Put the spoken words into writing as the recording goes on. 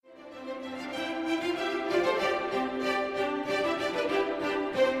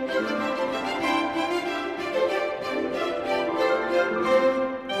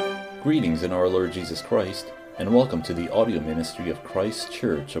Greetings in our Lord Jesus Christ, and welcome to the audio ministry of Christ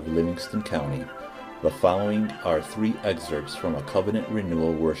Church of Livingston County. The following are 3 excerpts from a covenant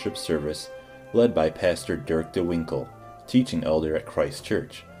renewal worship service led by Pastor Dirk DeWinkle, teaching elder at Christ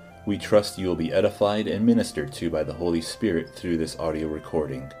Church. We trust you will be edified and ministered to by the Holy Spirit through this audio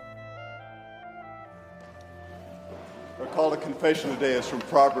recording. Our call to confession today is from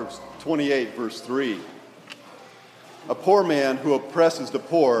Proverbs 28, verse 3. A poor man who oppresses the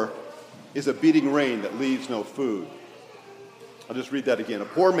poor is a beating rain that leaves no food. I'll just read that again. A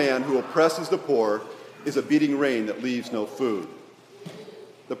poor man who oppresses the poor is a beating rain that leaves no food.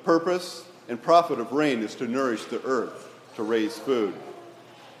 The purpose and profit of rain is to nourish the earth, to raise food.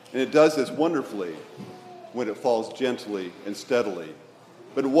 And it does this wonderfully when it falls gently and steadily.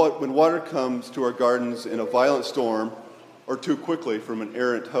 But when water comes to our gardens in a violent storm or too quickly from an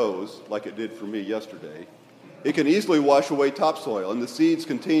errant hose, like it did for me yesterday, it can easily wash away topsoil and the seeds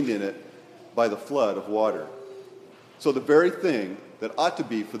contained in it by the flood of water. So the very thing that ought to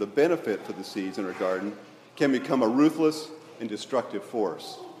be for the benefit for the seeds in our garden can become a ruthless and destructive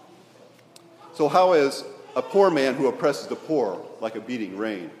force. So how is a poor man who oppresses the poor like a beating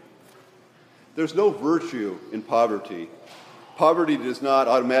rain? There's no virtue in poverty. Poverty does not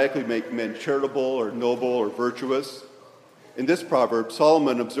automatically make men charitable or noble or virtuous. In this proverb,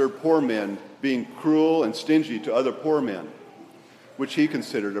 Solomon observed poor men being cruel and stingy to other poor men, which he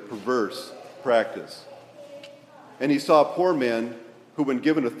considered a perverse practice. And he saw poor men who, when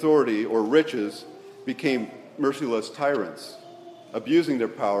given authority or riches, became merciless tyrants, abusing their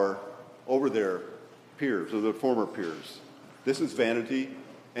power over their peers, or their former peers. This is vanity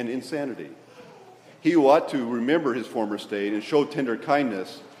and insanity. He who ought to remember his former state and show tender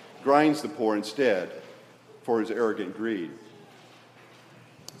kindness grinds the poor instead for his arrogant greed.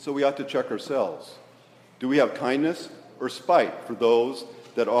 So we ought to check ourselves. Do we have kindness or spite for those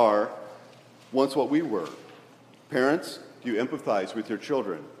that are once what we were? Parents, do you empathize with your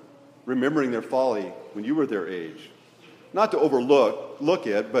children, remembering their folly when you were their age? Not to look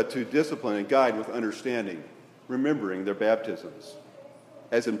it, but to discipline and guide with understanding, remembering their baptisms.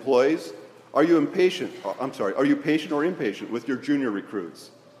 As employees, are you patient or impatient with your junior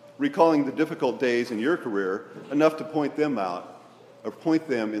recruits, recalling the difficult days in your career enough to point them out or point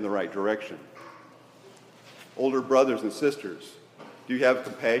them in the right direction? Older brothers and sisters, do you have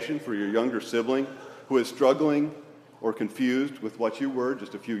compassion for your younger sibling who is struggling or confused with what you were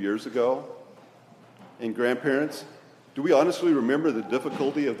just a few years ago? And grandparents, do we honestly remember the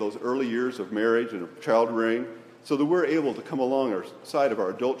difficulty of those early years of marriage and of child rearing so that we're able to come alongside of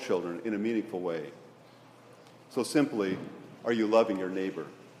our adult children in a meaningful way? So simply, are you loving your neighbor?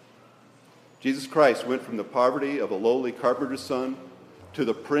 Jesus Christ went from the poverty of a lowly carpenter's son to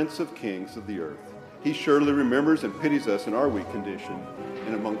the Prince of Kings of the earth. He surely remembers and pities us in our weak condition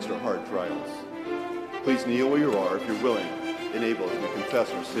and amongst our hard trials. Please kneel where you are if you're willing and able as we confess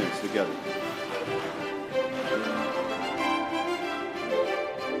our sins together.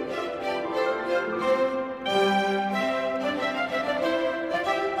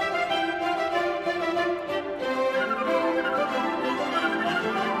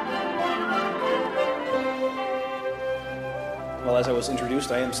 Well, as I was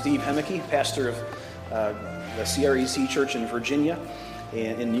introduced, I am Steve Hemeke, pastor of the CREC Church in Virginia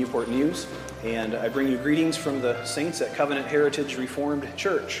and in Newport News, and I bring you greetings from the saints at Covenant Heritage Reformed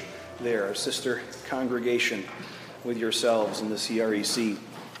Church, there, our sister congregation with yourselves in the CREC.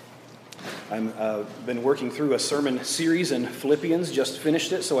 I've been working through a sermon series in Philippians, just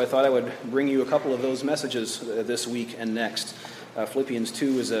finished it, so I thought I would bring you a couple of those messages this week and next. Philippians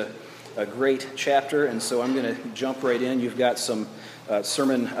 2 is a great chapter, and so I'm going to jump right in. You've got some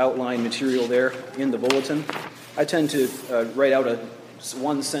sermon outline material there in the bulletin. I tend to write out a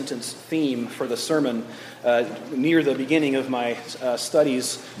one-sentence theme for the sermon near the beginning of my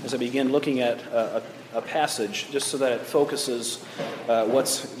studies as I begin looking at a passage, just so that it focuses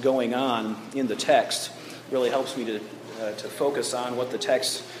what's going on in the text. It really helps me to focus on what the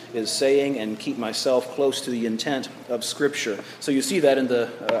text is saying and keep myself close to the intent of Scripture. So you see that in the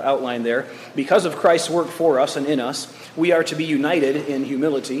outline there. Because of Christ's work for us and in us, we are to be united in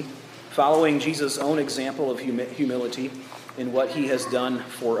humility, following Jesus' own example of humility in what he has done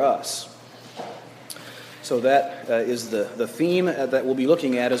for us. So that is the theme that we'll be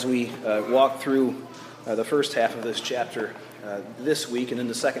looking at as we walk through the first half of this chapter this week and then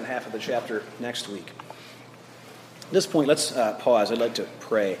the second half of the chapter next week. At this point, let's pause. I'd like to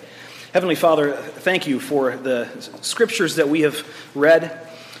pray. Heavenly Father, thank you for the scriptures that we have read.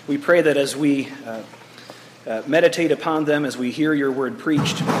 We pray that as we meditate upon them, as we hear your word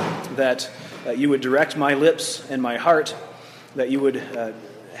preached, that you would direct my lips and my heart, that you would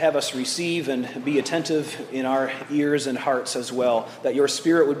have us receive and be attentive in our ears and hearts as well, that your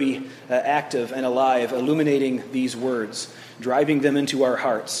Spirit would be active and alive, illuminating these words, driving them into our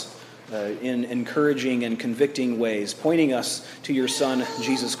hearts in encouraging and convicting ways, pointing us to your Son,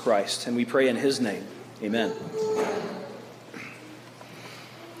 Jesus Christ. And we pray in his name. Amen.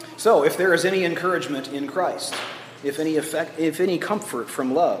 So, if there is any encouragement in Christ, if any comfort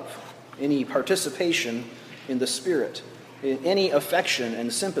from love, any participation in the Spirit, any affection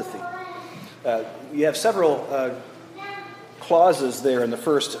and sympathy. You have several clauses there in the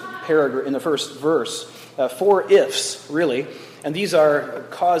first paragraph, in the first verse, 4 ifs, really, and these are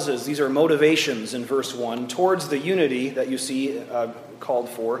causes, these are motivations in verse 1 towards the unity that you see called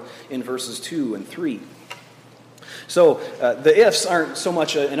for in verses 2 and 3. So the ifs aren't so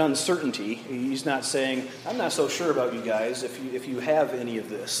much an uncertainty. He's not saying, I'm not so sure about you guys if you have any of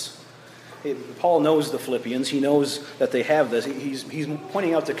this. Paul knows the Philippians. He knows that they have this. He's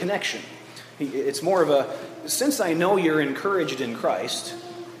pointing out the connection. It's more of a, since I know you're encouraged in Christ,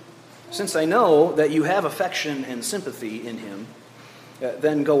 since I know that you have affection and sympathy in him,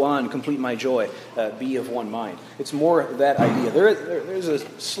 then go on, complete my joy, be of one mind. It's more that idea. There's a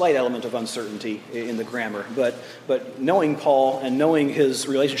slight element of uncertainty in the grammar, but knowing Paul and knowing his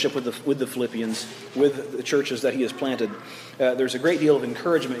relationship with the Philippians, with the churches that he has planted, there's a great deal of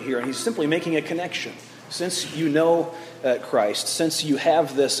encouragement here, and he's simply making a connection. Since you know Christ, since you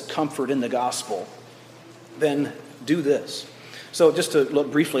have this comfort in the gospel, then do this. So just to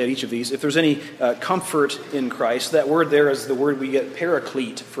look briefly at each of these, if there's any comfort in Christ, that word there is the word we get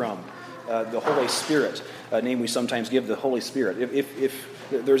paraclete from, the Holy Spirit, a name we sometimes give the Holy Spirit. If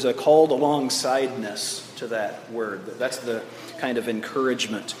there's a called alongsideness to that word, that's the kind of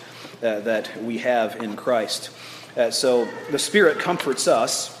encouragement that we have in Christ. So the Spirit comforts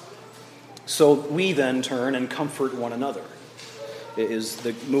us, so we then turn and comfort one another, is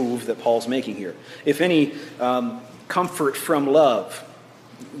the move that Paul's making here. If any comfort from love,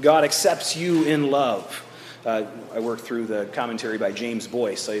 God accepts you in love. I worked through the commentary by James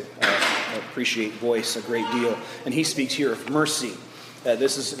Boyce. I appreciate Boyce a great deal. And he speaks here of mercy.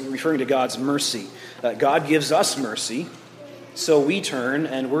 This is referring to God's mercy. God gives us mercy, so we turn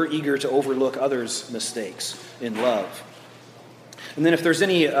and we're eager to overlook others' mistakes in love. And then if there's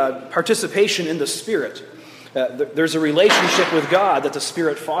any participation in the Spirit, there's a relationship with God that the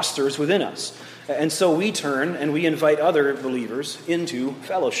Spirit fosters within us. And so we turn and we invite other believers into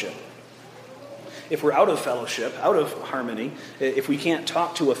fellowship. If we're out of fellowship, out of harmony, if we can't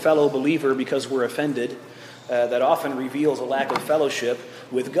talk to a fellow believer because we're offended, that often reveals a lack of fellowship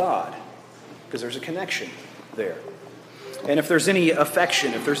with God, because there's a connection there. And if there's any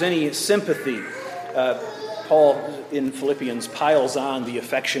affection, if there's any sympathy, Paul in Philippians piles on the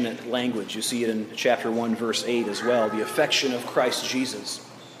affectionate language. You see it in chapter 1, verse 8 as well, the affection of Christ Jesus.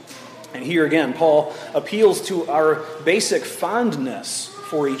 And here again, Paul appeals to our basic fondness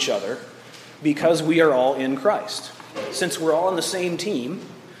for each other because we are all in Christ. Since we're all on the same team,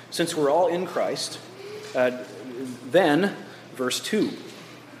 since we're all in Christ, then, verse 2,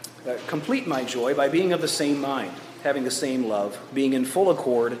 complete my joy by being of the same mind, having the same love, being in full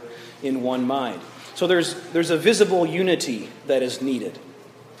accord in one mind. So there's a visible unity that is needed.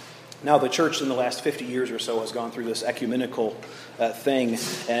 Now, the church in the last 50 years or so has gone through this ecumenical thing,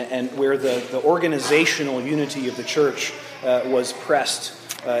 and where the organizational unity of the church was pressed,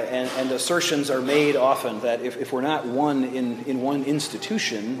 and assertions are made often that if we're not one in one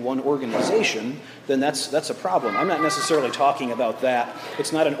institution, one organization, then that's a problem. I'm not necessarily talking about that.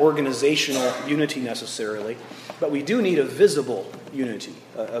 It's not an organizational unity necessarily, but we do need a visible unity,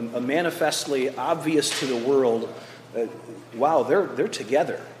 a manifestly obvious to the world, wow, they're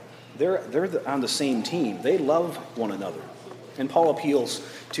together. They're on the same team. They love one another. And Paul appeals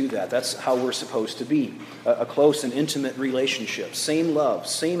to that. That's how we're supposed to be. A close and intimate relationship. Same love,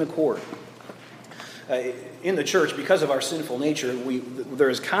 same accord. In the church, because of our sinful nature, there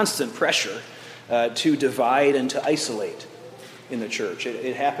is constant pressure to divide and to isolate in the church.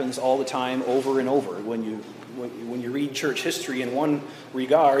 It happens all the time, over and over. When you read church history in one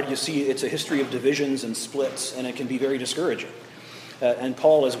regard, you see it's a history of divisions and splits, and it can be very discouraging. And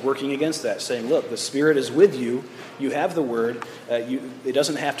Paul is working against that, saying, look, the Spirit is with you. You have the Word. It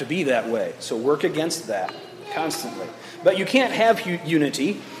doesn't have to be that way. So work against that constantly. But you can't have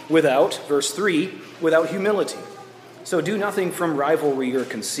unity without, verse 3, without humility. So do nothing from rivalry or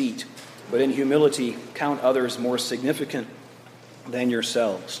conceit, but in humility count others more significant than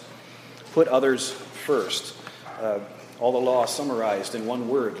yourselves. Put others first. All the law summarized in one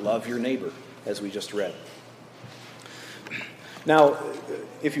word, love your neighbor, as we just read. Now,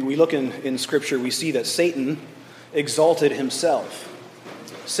 if we look in Scripture, we see that Satan exalted himself.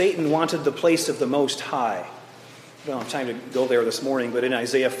 Satan wanted the place of the Most High. I don't have time to go there this morning, but in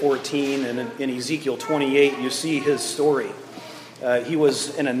Isaiah 14 and in Ezekiel 28, you see his story. He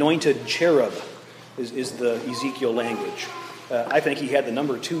was an anointed cherub, is the Ezekiel language. I think he had the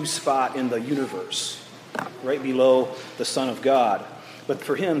number 2 spot in the universe, right below the Son of God. But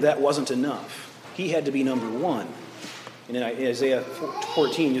for him, that wasn't enough. He had to be number 1. And in Isaiah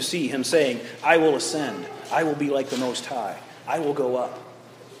 14, you see him saying, I will ascend. I will be like the Most High. I will go up.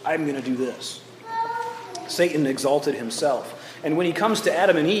 I'm going to do this. Satan exalted himself. And when he comes to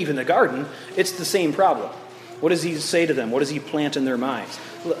Adam and Eve in the garden, it's the same problem. What does he say to them? What does he plant in their minds?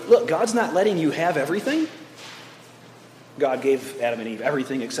 Look, God's not letting you have everything. God gave Adam and Eve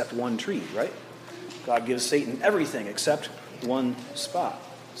everything except one tree, right? God gives Satan everything except one spot.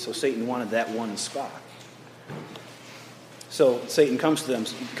 So Satan wanted that one spot. So Satan comes to them.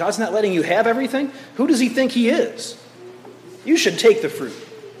 God's not letting you have everything? Who does he think he is? You should take the fruit.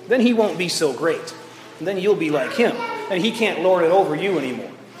 Then he won't be so great. And then you'll be like him. And he can't lord it over you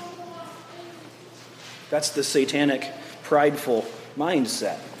anymore. That's the satanic, prideful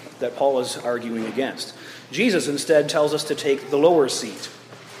mindset that Paul is arguing against. Jesus instead tells us to take the lower seat,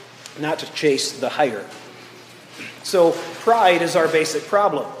 not to chase the higher. So pride is our basic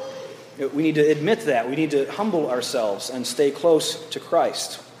problem. We need to admit that. We need to humble ourselves and stay close to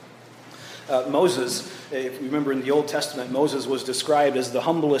Christ. Moses, if you remember in the Old Testament, Moses was described as the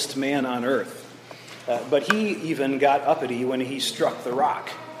humblest man on earth. But he even got uppity when he struck the rock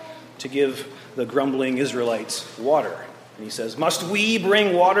to give the grumbling Israelites water. And he says, must we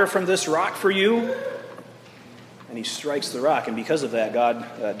bring water from this rock for you? And he strikes the rock, and because of that,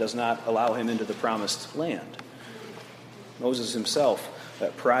 God does not allow him into the promised land. Moses himself,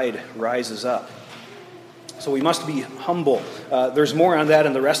 pride rises up. So we must be humble. There's more on that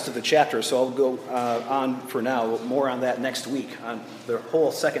in the rest of the chapter, so I'll go on for now. More on that next week. The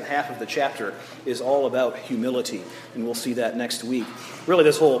whole second half of the chapter is all about humility, and we'll see that next week. Really,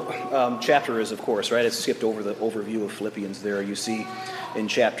 this whole chapter is, of course, right? It's skipped over the overview of Philippians there. You see in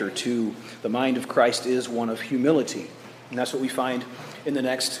chapter 2, the mind of Christ is one of humility. And that's what we find in the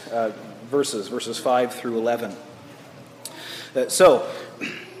next verses 5 through 11. So,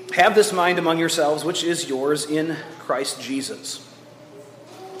 have this mind among yourselves, which is yours in Christ Jesus.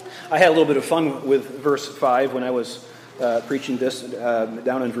 I had a little bit of fun with verse 5 when I was preaching this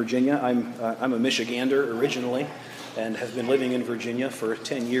down in Virginia. I'm a Michigander originally and have been living in Virginia for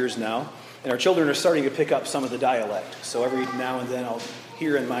 10 years now. And our children are starting to pick up some of the dialect. So every now and then I'll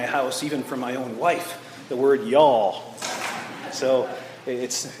hear in my house, even from my own wife, the word y'all. So it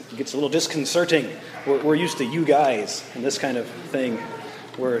gets a little disconcerting. We're used to you guys and this kind of thing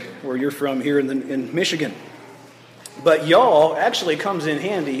where you're from here in Michigan. But y'all actually comes in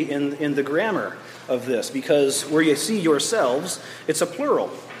handy in the grammar of this, because where you see yourselves, it's a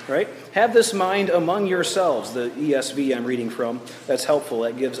plural, right? Have this mind among yourselves. The ESV I'm reading from, that's helpful.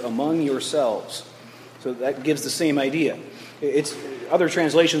 That gives among yourselves. So that gives the same idea. Other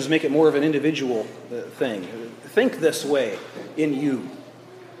translations make it more of an individual thing. Think this way in you.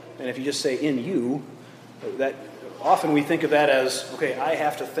 And if you just say in you, that often we think of that as, okay, I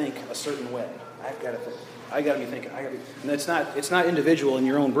have to think a certain way. I've got to think. I got to be thinking. And it's not individual in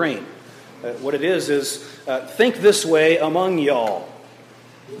your own brain. What it is think this way among y'all.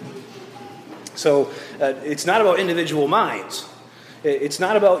 So it's not about individual minds. It's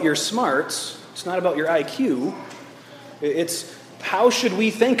not about your smarts. It's not about your IQ. It's how should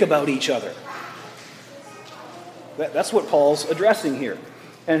we think about each other? That's what Paul's addressing here.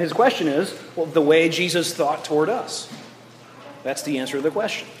 And his question is, well, the way Jesus thought toward us. That's the answer to the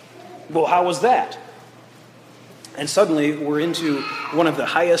question. Well, how was that? And suddenly we're into one of the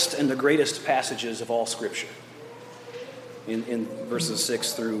highest and the greatest passages of all Scripture in verses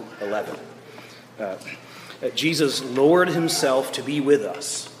 6 through 11. Jesus lowered himself to be with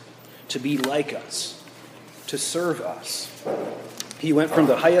us, to be like us, to serve us. He went from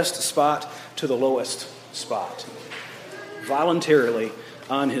the highest spot to the lowest spot, voluntarily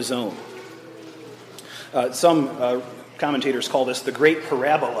on his own. Some commentators call this the great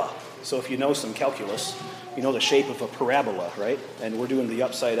parabola. So if you know some calculus, you know the shape of a parabola, right? And we're doing the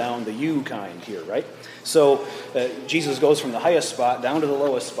upside down, the U kind here, right? So Jesus goes from the highest spot down to the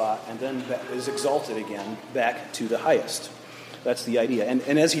lowest spot, and then is exalted again back to the highest. That's the idea.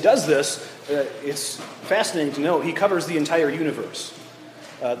 And as he does this, it's fascinating to note, he covers the entire universe.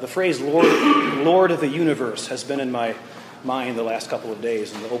 The phrase Lord of the universe has been in my mind the last couple of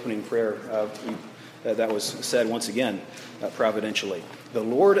days in the opening prayer that was said once again providentially. The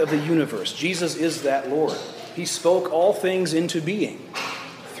Lord of the universe. Jesus is that Lord. He spoke all things into being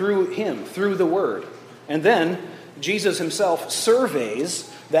through him, through the Word. And then Jesus himself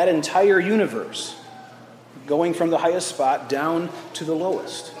surveys that entire universe, going from the highest spot down to the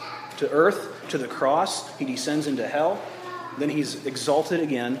lowest, to earth, to the cross. He descends into hell. Then he's exalted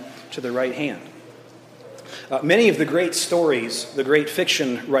again to the right hand. Many of the great stories, the great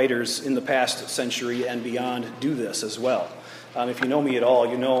fiction writers in the past century and beyond do this as well. If you know me at all,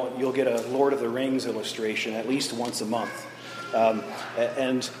 you know you'll get a Lord of the Rings illustration at least once a month.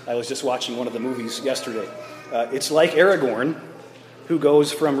 And I was just watching one of the movies yesterday. It's like Aragorn, who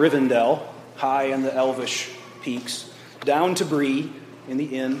goes from Rivendell, high in the elvish peaks, down to Bree in the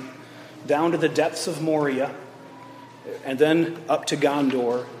inn, down to the depths of Moria, and then up to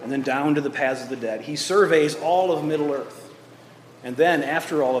Gondor, and then down to the paths of the dead. He surveys all of Middle-earth. And then,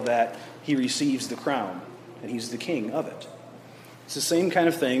 after all of that, he receives the crown, and he's the king of it. It's the same kind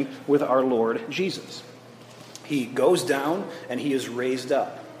of thing with our Lord Jesus. He goes down, and he is raised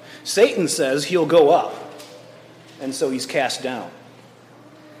up. Satan says he'll go up, and so he's cast down.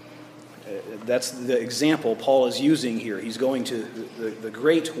 That's the example Paul is using here. He's going to the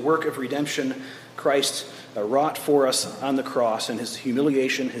great work of redemption Christ wrought for us on the cross, and his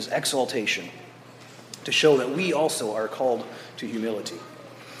humiliation, his exaltation, to show that we also are called to humility.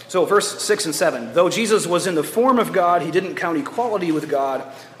 So verse 6 and 7, though Jesus was in the form of God, he didn't count equality with God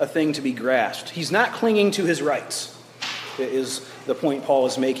a thing to be grasped. He's not clinging to his rights, is the point Paul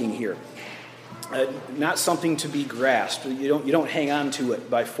is making here. Not something to be grasped. You don't hang on to it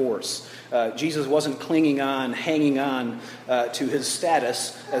by force. Jesus wasn't hanging on to his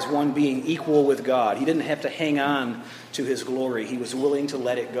status as one being equal with God. He didn't have to hang on to his glory. He was willing to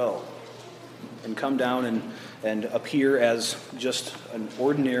let it go and come down and appear as just an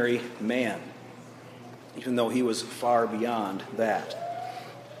ordinary man, even though he was far beyond that.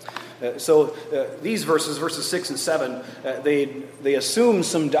 So these verses 6 and 7, they assume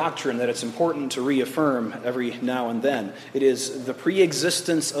some doctrine that it's important to reaffirm every now and then. It is the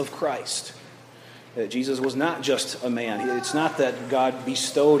preexistence of Christ. Jesus was not just a man. It's not that God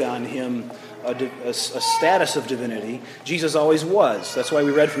bestowed on him a status of divinity. Jesus always was. That's why we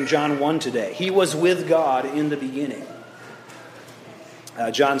read from John 1 today. He was with God in the beginning.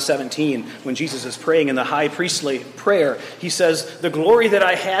 John 17, when Jesus is praying in the high priestly prayer, he says, the glory that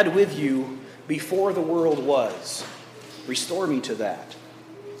I had with you before the world was, restore me to that.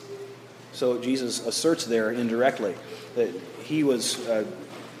 So Jesus asserts there indirectly that he was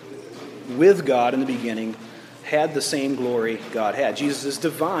with God in the beginning, had the same glory God had. Jesus is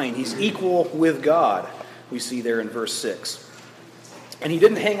divine. He's equal with God, we see there in verse 6. And he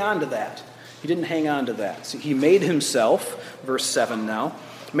didn't hang on to that. He didn't hang on to that. So he made himself, verse 7 now,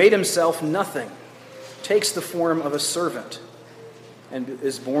 made himself nothing, takes the form of a servant, and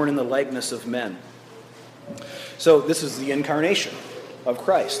is born in the likeness of men. So this is the incarnation of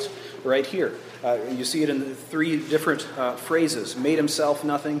Christ right here. You see it in three different phrases. Made himself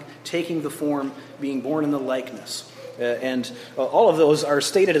nothing, taking the form, being born in the likeness. And all of those are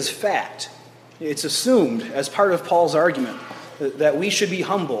stated as fact. It's assumed as part of Paul's argument that we should be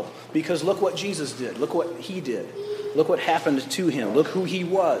humble because look what Jesus did. Look what he did. Look what happened to him. Look who he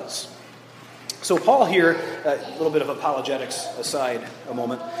was. So Paul here, a little bit of apologetics aside a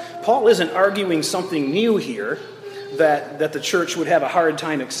moment, Paul isn't arguing something new here that the church would have a hard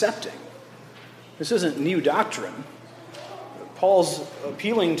time accepting. This isn't new doctrine. Paul's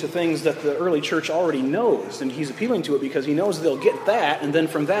appealing to things that the early church already knows, and he's appealing to it because he knows they'll get that, and then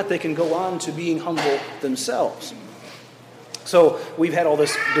from that they can go on to being humble themselves. So we've had all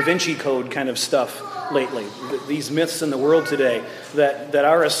this Da Vinci Code kind of stuff lately, these myths in the world today, that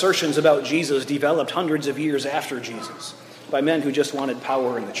our assertions about Jesus developed hundreds of years after Jesus by men who just wanted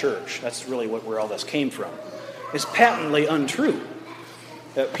power in the church. That's really where all this came from. It's patently untrue.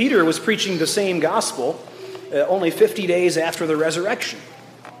 Peter was preaching the same gospel only 50 days after the resurrection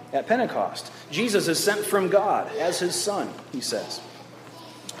at Pentecost. Jesus is sent from God as his son, he says.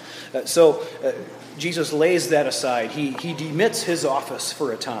 So Jesus lays that aside. He demits his office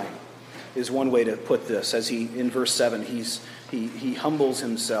for a time, is one way to put this. As he, in verse 7, he humbles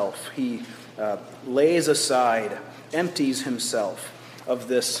himself. He lays aside, empties himself of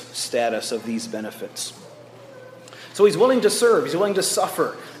this status, of these benefits. So he's willing to serve. He's willing to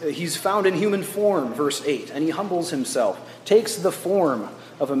suffer. He's found in human form, verse 8, and he humbles himself, takes the form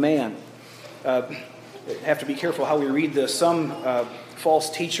of a man. Have to be careful how we read this. Some false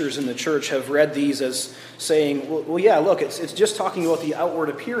teachers in the church have read these as saying, well, yeah, look, it's just talking about the outward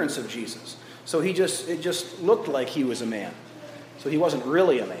appearance of Jesus. So it just looked like he was a man. So he wasn't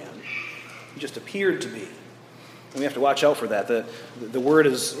really a man. He just appeared to be. And we have to watch out for that. The word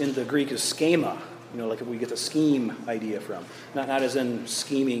is in the Greek is schema. Like we get the scheme idea from. Not as in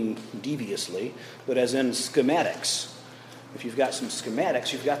scheming deviously, but as in schematics. If you've got some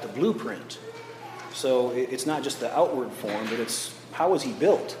schematics, you've got the blueprint. So it's not just the outward form, but it's how was he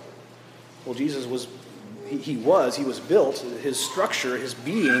built? Well, Jesus was built, his structure, his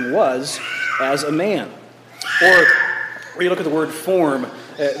being was as a man. Or when you look at the word form,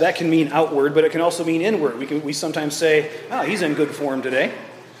 that can mean outward, but it can also mean inward. We sometimes say, he's in good form today.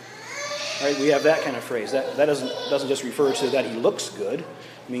 Right? We have that kind of phrase. That doesn't just refer to that he looks good.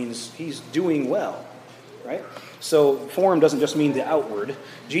 It means he's doing well. Right? So form doesn't just mean the outward.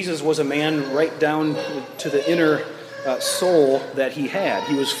 Jesus was a man right down to the inner soul that he had.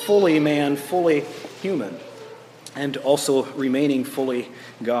 He was fully man, fully human, and also remaining fully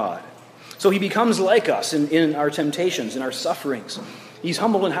God. So he becomes like us in our temptations, in our sufferings. He's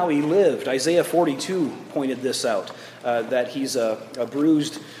humble in how he lived. Isaiah 42 pointed this out, that he's a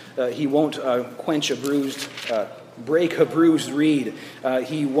bruised, he won't break a bruised reed.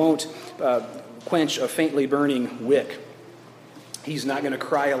 He won't quench a faintly burning wick. He's not going to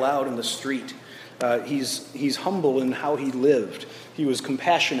cry aloud in the street. He's humble in how he lived. He was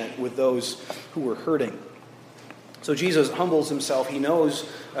compassionate with those who were hurting. So Jesus humbles himself. He knows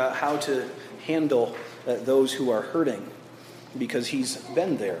how to handle those who are hurting because he's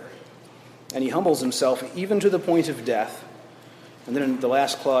been there. And he humbles himself even to the point of death. And then in the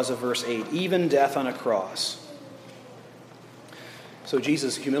last clause of verse 8, even death on a cross. So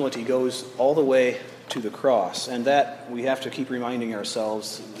Jesus' humility goes all the way to the cross. And that we have to keep reminding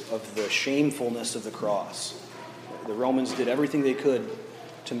ourselves of the shamefulness of the cross. The Romans did everything they could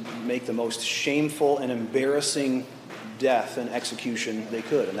to make the most shameful and embarrassing death and execution they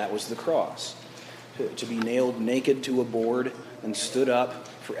could, and that was the cross. To be nailed naked to a board and stood up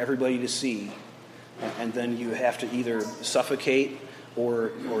for everybody to see, and then you have to either suffocate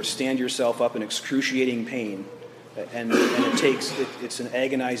or stand yourself up in excruciating pain, and it's an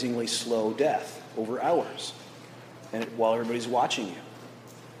agonizingly slow death over hours, and while everybody's watching you.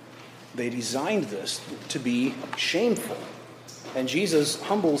 They designed this to be shameful. And Jesus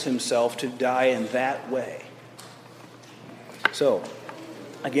humbles himself to die in that way. So,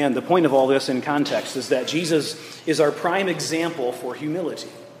 again, the point of all this in context is that Jesus is our prime example for humility.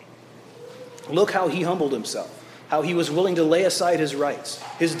 Look how he humbled himself, how he was willing to lay aside his rights,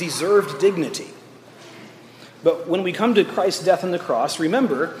 his deserved dignity. But when we come to Christ's death on the cross,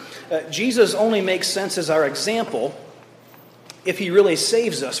 remember, Jesus only makes sense as our example if he really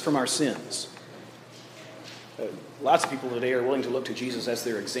saves us from our sins. Lots of people today are willing to look to Jesus as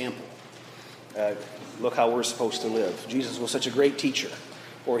their example. Look how we're supposed to live. Jesus was such a great teacher,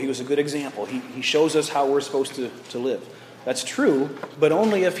 or he was a good example. He shows us how we're supposed to live. That's true, but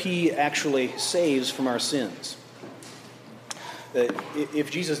only if he actually saves from our sins. If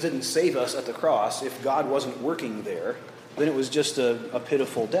Jesus didn't save us at the cross, if God wasn't working there, then it was just a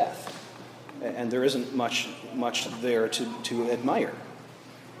pitiful death. And there isn't much there to admire.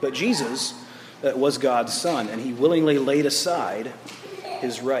 But Jesus was God's Son, and he willingly laid aside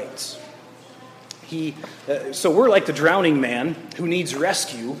his rights. So we're like the drowning man who needs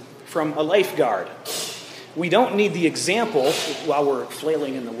rescue from a lifeguard. We don't need the example while we're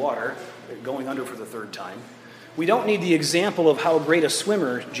flailing in the water, going under for the third time. We don't need the example of how great a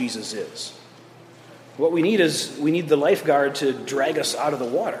swimmer Jesus is. What we need is the lifeguard to drag us out of the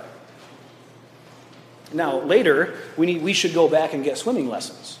water. Now, later, we should go back and get swimming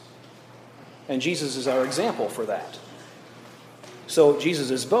lessons. And Jesus is our example for that. So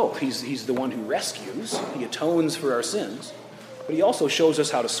Jesus is both. He's the one who rescues. He atones for our sins. But he also shows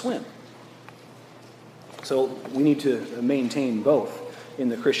us how to swim. So we need to maintain both in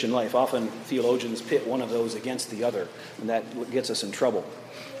the Christian life. Often theologians pit one of those against the other, and that gets us in trouble.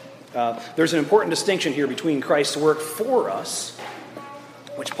 There's an important distinction here between Christ's work for us,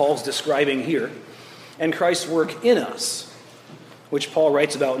 which Paul's describing here, and Christ's work in us, which Paul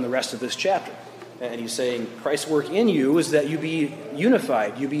writes about in the rest of this chapter. And he's saying Christ's work in you is that you be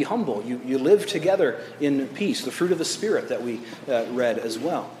unified, you be humble, you live together in peace, the fruit of the Spirit that we read as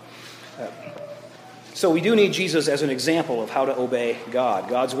well. So we do need Jesus as an example of how to obey God.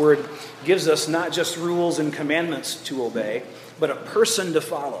 God's word gives us not just rules and commandments to obey, but a person to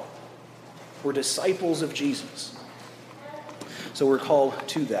follow. We're disciples of Jesus. So we're called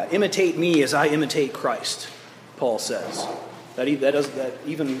to that. Imitate me as I imitate Christ, Paul says.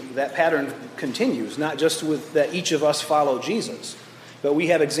 That pattern continues, not just with that each of us follow Jesus, but we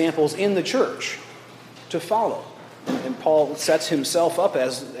have examples in the church to follow. And Paul sets himself up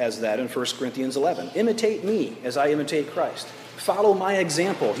as that in 1 Corinthians 11. Imitate me as I imitate Christ. Follow my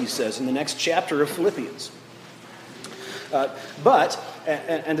example, he says in the next chapter of Philippians. But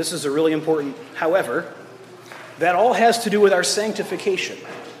this is a really important however, that all has to do with our sanctification,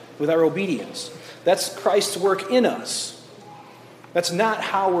 with our obedience. That's Christ's work in us. That's not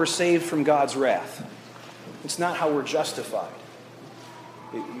how we're saved from God's wrath. It's not how we're justified.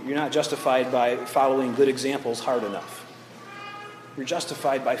 You're not justified by following good examples hard enough. You're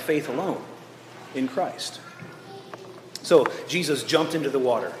justified by faith alone in Christ. So Jesus jumped into the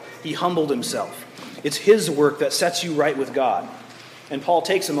water. He humbled himself. It's his work that sets you right with God. And Paul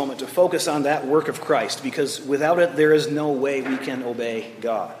takes a moment to focus on that work of Christ, because without it, there is no way we can obey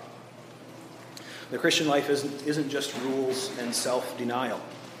God. The Christian life isn't just rules and self-denial.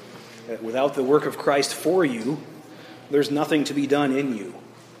 Without the work of Christ for you, there's nothing to be done in you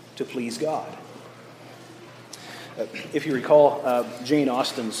to please God. If you recall Jane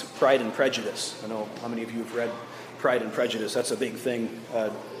Austen's Pride and Prejudice, I know how many of you have read Pride and Prejudice. That's a big thing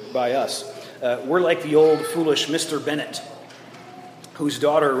by us. We're like the old foolish Mr. Bennet, whose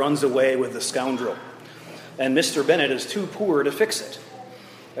daughter runs away with the scoundrel. And Mr. Bennet is too poor to fix it.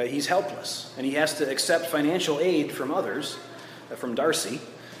 He's helpless, and he has to accept financial aid from others, from Darcy,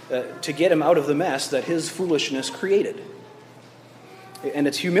 to get him out of the mess that his foolishness created. And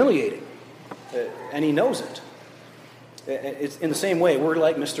it's humiliating, and he knows it. It's in the same way, we're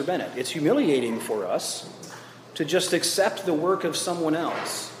like Mr. Bennet. It's humiliating for us to just accept the work of someone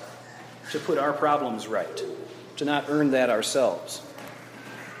else to put our problems right, to not earn that ourselves.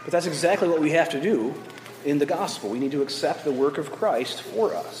 But that's exactly what we have to do in the gospel. We need to accept the work of Christ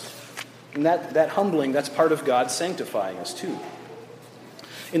for us. And that humbling, that's part of God sanctifying us too.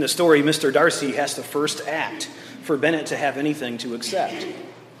 In the story, Mr. Darcy has to first act for Bennet to have anything to accept.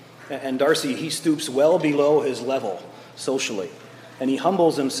 And Darcy, he stoops well below his level socially. And he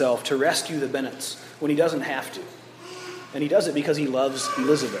humbles himself to rescue the Bennets when he doesn't have to. And he does it because he loves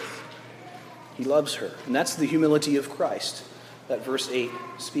Elizabeth. He loves her. And that's the humility of Christ that verse 8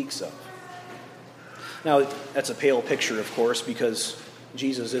 speaks of. Now, that's a pale picture, of course, because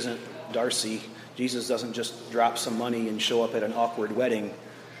Jesus isn't Darcy. Jesus doesn't just drop some money and show up at an awkward wedding,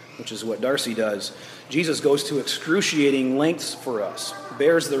 which is what Darcy does. Jesus goes to excruciating lengths for us,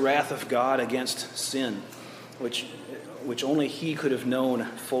 bears the wrath of God against sin, which only he could have known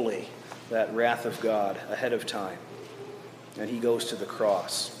fully, that wrath of God ahead of time. And he goes to the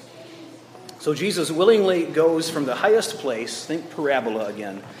cross. So Jesus willingly goes from the highest place, think parabola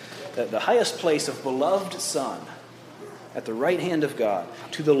again, the highest place of beloved Son at the right hand of God,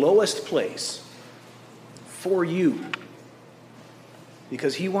 to the lowest place for you,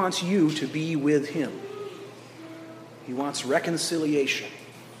 because he wants you to be with him. He wants reconciliation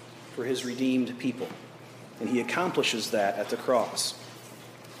for his redeemed people, and he accomplishes that at the cross.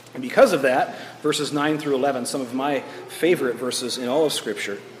 And because of that, verses 9 through 11, some of my favorite verses in all of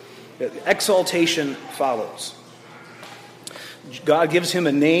Scripture, exaltation follows. God gives him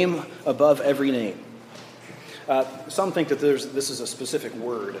a name above every name. Some think that this is a specific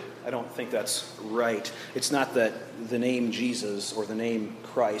word. I don't think that's right. It's not that the name Jesus or the name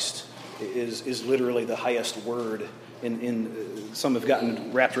Christ is literally the highest word. Some have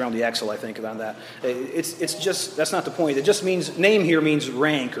gotten wrapped around the axle, I think, on that. It's just, that's not the point. It just means, name here means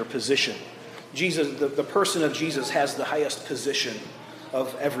rank or position. Jesus, the person of Jesus has the highest position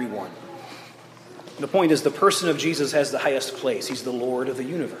of everyone. The point is, the person of Jesus has the highest place. He's the Lord of the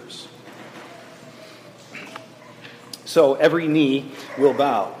universe. So every knee will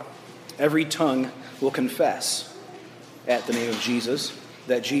bow. Every tongue will confess at the name of Jesus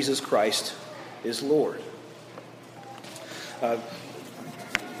that Jesus Christ is Lord.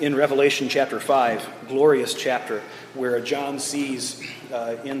 In Revelation chapter 5, glorious chapter, where John sees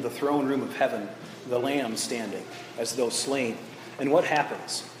in the throne room of heaven the Lamb standing as though slain. And what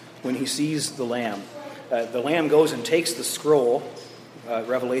happens when he sees the Lamb? The Lamb goes and takes the scroll,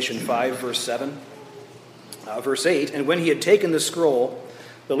 Revelation 5, verse 7. Verse 8, and when he had taken the scroll,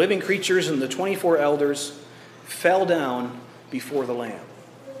 the living creatures and the 24 elders fell down before the Lamb.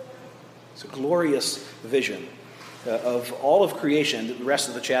 It's a glorious vision of all of creation. The rest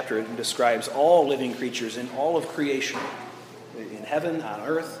of the chapter describes all living creatures in all of creation, in heaven, on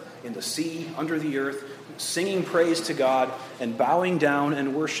earth, in the sea, under the earth, singing praise to God and bowing down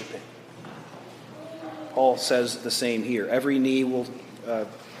and worshiping. Paul says the same here. Every knee will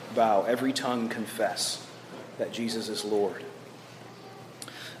bow, every tongue confess that Jesus is Lord.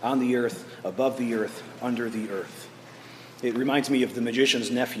 On the earth, above the earth, under the earth. It reminds me of the magician's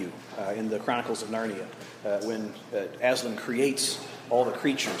nephew in the Chronicles of Narnia, when Aslan creates all the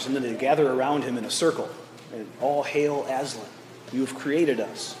creatures, and then they gather around him in a circle. And all hail Aslan. You have created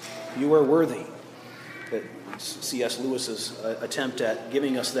us. You are worthy. C.S. Lewis's attempt at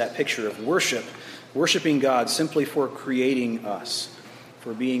giving us that picture of worship, worshiping God simply for creating us,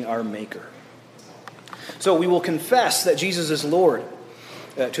 for being our maker. So we will confess that Jesus is Lord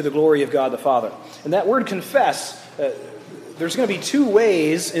to the glory of God the Father. And that word confess, there's going to be two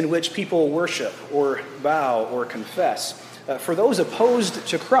ways in which people worship or bow or confess. For those opposed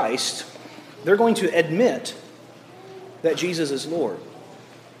to Christ, they're going to admit that Jesus is Lord.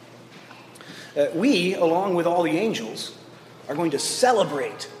 We, along with all the angels, are going to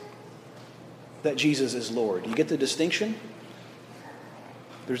celebrate that Jesus is Lord. You get the distinction?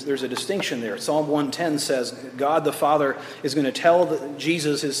 There's a distinction there. Psalm 110 says, God the Father is going to tell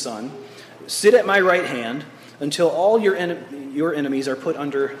Jesus, his Son, sit at my right hand until all your enemies are put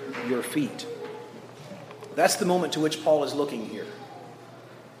under your feet. That's the moment to which Paul is looking here.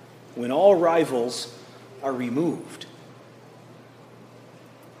 When all rivals are removed.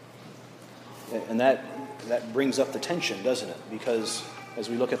 And that brings up the tension, doesn't it? Because as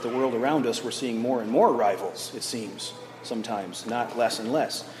we look at the world around us, we're seeing more and more rivals, it seems, sometimes, not less and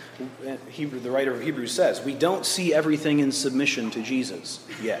less. The writer of Hebrews says, we don't see everything in submission to Jesus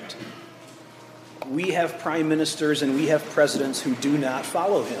yet. We have prime ministers and we have presidents who do not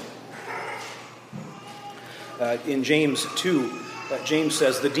follow him. In James 2, James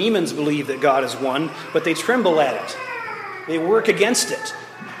says, the demons believe that God is one, but they tremble at it. They work against it.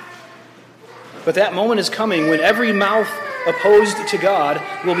 But that moment is coming when every mouth opposed to God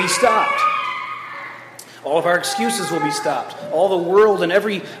will be stopped. All of our excuses will be stopped. All the world and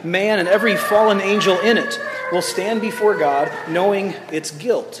every man and every fallen angel in it will stand before God knowing its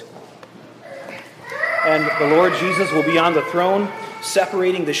guilt. And the Lord Jesus will be on the throne,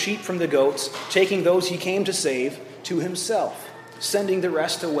 separating the sheep from the goats, taking those he came to save to himself, sending the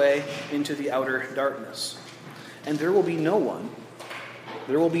rest away into the outer darkness. And there will be no one,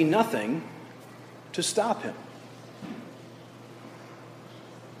 there will be nothing to stop him.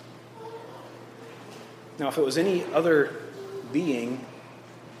 Now, if it was any other being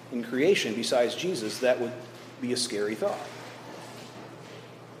in creation besides Jesus, that would be a scary thought.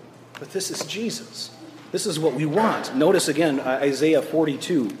 But this is Jesus. This is what we want. Notice again Isaiah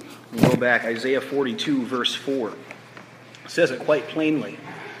 42. We'll go back. Isaiah 42, verse 4. It says it quite plainly.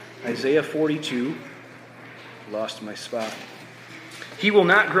 Isaiah 42. Lost my spot. He will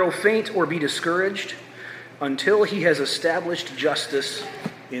not grow faint or be discouraged until he has established justice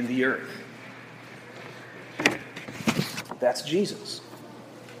in the earth. That's Jesus.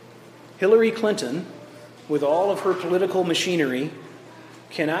 Hillary Clinton, with all of her political machinery,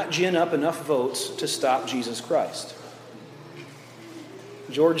 cannot gin up enough votes to stop Jesus Christ.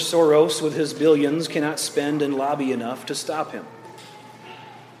 George Soros, with his billions, cannot spend and lobby enough to stop him.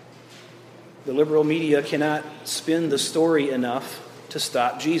 The liberal media cannot spin the story enough to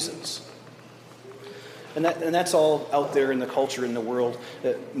stop Jesus. And that's all out there in the culture, in the world.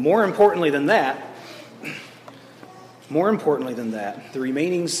 More importantly than that, the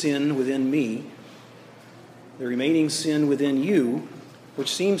remaining sin within me, the remaining sin within you,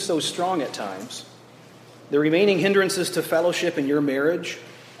 which seems so strong at times, the remaining hindrances to fellowship in your marriage,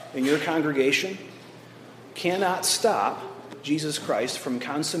 in your congregation, cannot stop Jesus Christ from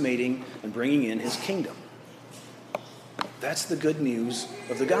consummating and bringing in his kingdom. That's the good news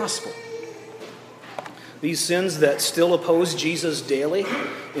of the gospel. These sins that still oppose Jesus daily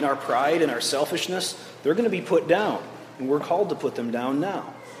in our pride and our selfishness, they're going to be put down, and we're called to put them down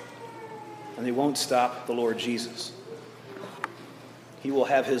now. And they won't stop the Lord Jesus. He will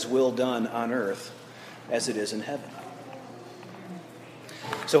have his will done on earth as it is in heaven.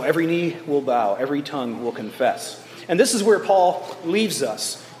 So every knee will bow, every tongue will confess. And this is where Paul leaves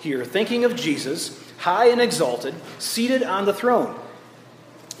us here, thinking of Jesus, high and exalted, seated on the throne.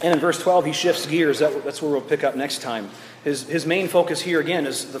 And in verse 12, he shifts gears. That's where we'll pick up next time. His main focus here, again,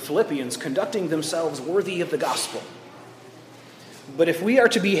 is the Philippians conducting themselves worthy of the gospel. But if we are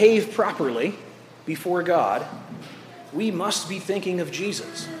to behave properly before God, we must be thinking of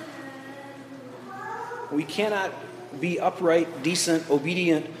Jesus. We cannot be upright, decent,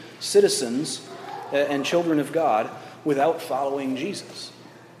 obedient citizens and children of God without following Jesus.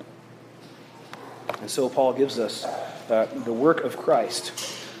 And so Paul gives us the work of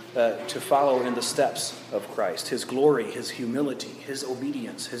Christ to follow in the steps of Christ. His glory, his humility, his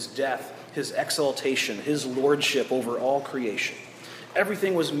obedience, his death, his exaltation, his lordship over all creation.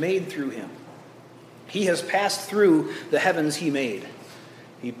 Everything was made through him. He has passed through the heavens he made.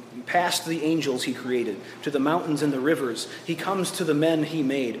 He passed the angels he created, to the mountains and the rivers. He comes to the men he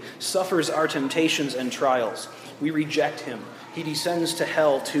made, suffers our temptations and trials. We reject him. He descends to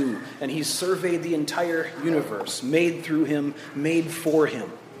hell too, and he's surveyed the entire universe, made through him, made for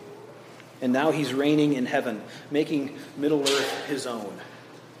him. And now he's reigning in heaven, making Middle Earth his own,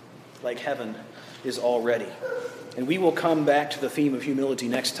 like heaven is already. And we will come back to the theme of humility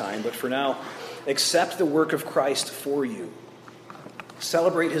next time, but for now, accept the work of Christ for you.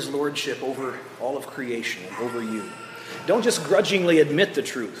 Celebrate his lordship over all of creation and over you. Don't just grudgingly admit the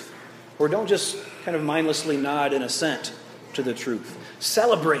truth, or don't just kind of mindlessly nod in assent to the truth.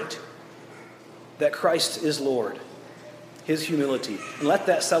 Celebrate that Christ is Lord, his humility, and let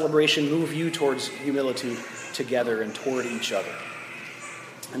that celebration move you towards humility together and toward each other.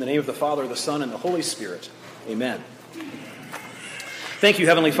 In the name of the Father, the Son, and the Holy Spirit, amen. Thank you,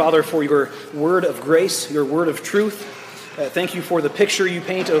 Heavenly Father, for your word of grace, your word of truth. Thank you for the picture you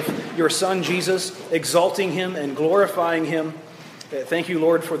paint of your Son, Jesus, exalting him and glorifying him. Thank you,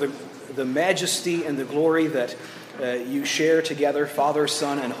 Lord, for the majesty and the glory that you share together, Father,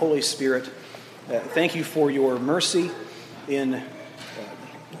 Son, and Holy Spirit. Thank you for your mercy in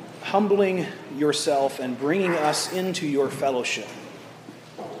humbling yourself and bringing us into your fellowship.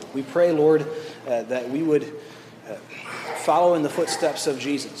 We pray, Lord, that we would follow in the footsteps of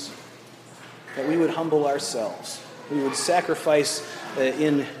Jesus, that we would humble ourselves, we would sacrifice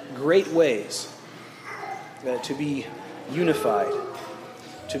in great ways to be unified,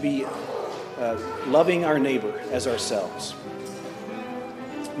 to be loving our neighbor as ourselves.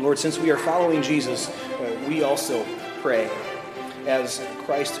 Lord, since we are following Jesus, we also pray as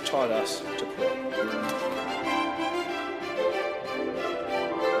Christ taught us to pray.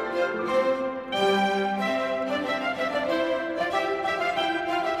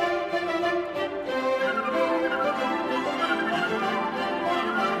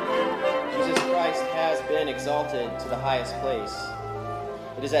 Exalted to the highest place.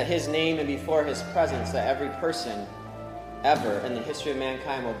 It is at his name and before his presence that every person ever in the history of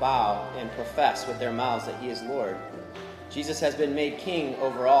mankind will bow and profess with their mouths that he is Lord. Jesus has been made king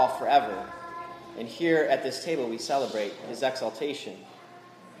over all forever, and here at this table we celebrate his exaltation.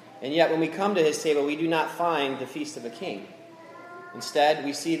 And yet when we come to his table, we do not find the feast of a king. Instead,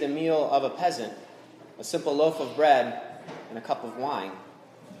 we see the meal of a peasant, a simple loaf of bread and a cup of wine.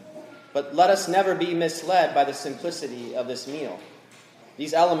 But let us never be misled by the simplicity of this meal.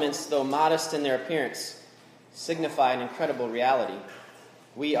 These elements, though modest in their appearance, signify an incredible reality.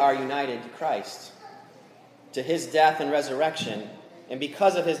 We are united to Christ, to his death and resurrection, and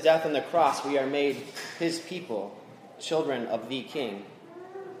because of his death on the cross, we are made his people, children of the King.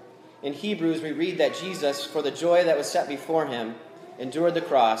 In Hebrews, we read that Jesus, for the joy that was set before him, endured the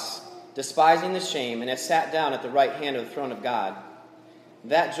cross, despising the shame, and has sat down at the right hand of the throne of God.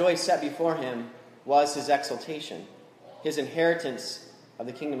 That joy set before him was his exaltation, his inheritance of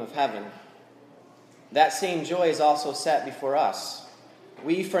the kingdom of heaven. That same joy is also set before us.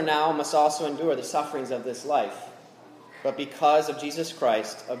 We, for now, must also endure the sufferings of this life. But because of Jesus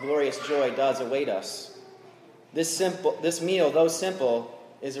Christ, a glorious joy does await us. This meal, though simple,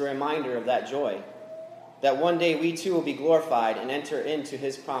 is a reminder of that joy, that one day we too will be glorified and enter into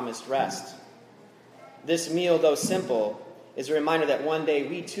his promised rest. This meal, though simple, is a reminder that one day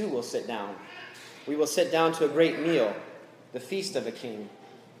we too will sit down. We will sit down to a great meal, the feast of a king,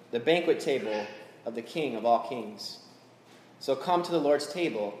 the banquet table of the King of all kings. So come to the Lord's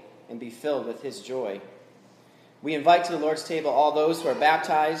table and be filled with his joy. We invite to the Lord's table all those who are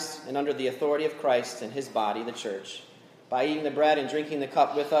baptized and under the authority of Christ and his body, the church. By eating the bread and drinking the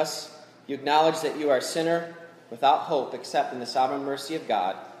cup with us, you acknowledge that you are a sinner without hope except in the sovereign mercy of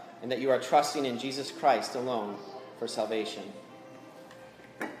God, and that you are trusting in Jesus Christ alone for salvation.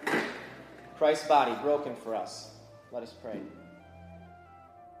 Christ's body broken for us. Let us pray.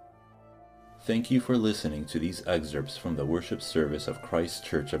 Thank you for listening to these excerpts from the worship service of Christ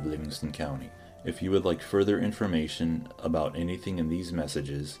Church of Livingston County. If you would like further information about anything in these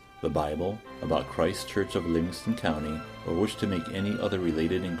messages, the Bible, about Christ Church of Livingston County, or wish to make any other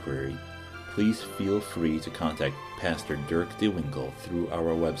related inquiry, please feel free to contact Pastor Dirk DeWinkle through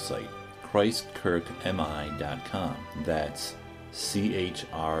our website, ChristKirkMI.com. That's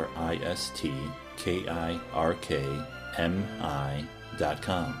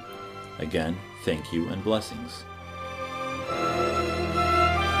ChristKirkMI.com. Again, thank you and blessings.